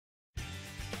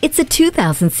It's a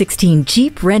 2016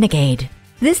 Jeep Renegade.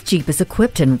 This Jeep is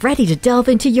equipped and ready to delve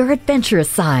into your adventurous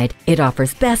side. It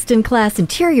offers best-in-class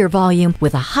interior volume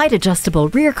with a height-adjustable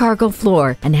rear cargo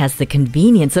floor and has the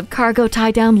convenience of cargo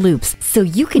tie-down loops, so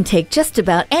you can take just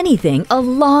about anything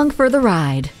along for the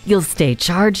ride. You'll stay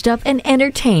charged up and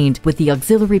entertained with the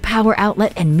auxiliary power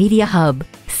outlet and media hub.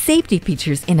 Safety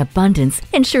features in abundance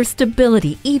ensure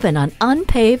stability even on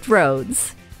unpaved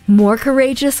roads. More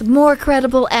courageous, more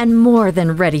credible, and more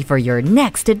than ready for your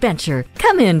next adventure.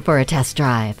 Come in for a test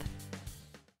drive.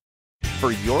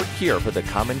 For your cure for the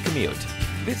common commute,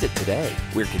 visit today.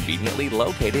 We're conveniently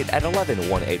located at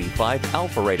 11185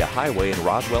 Alpharetta Highway in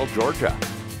Roswell, Georgia.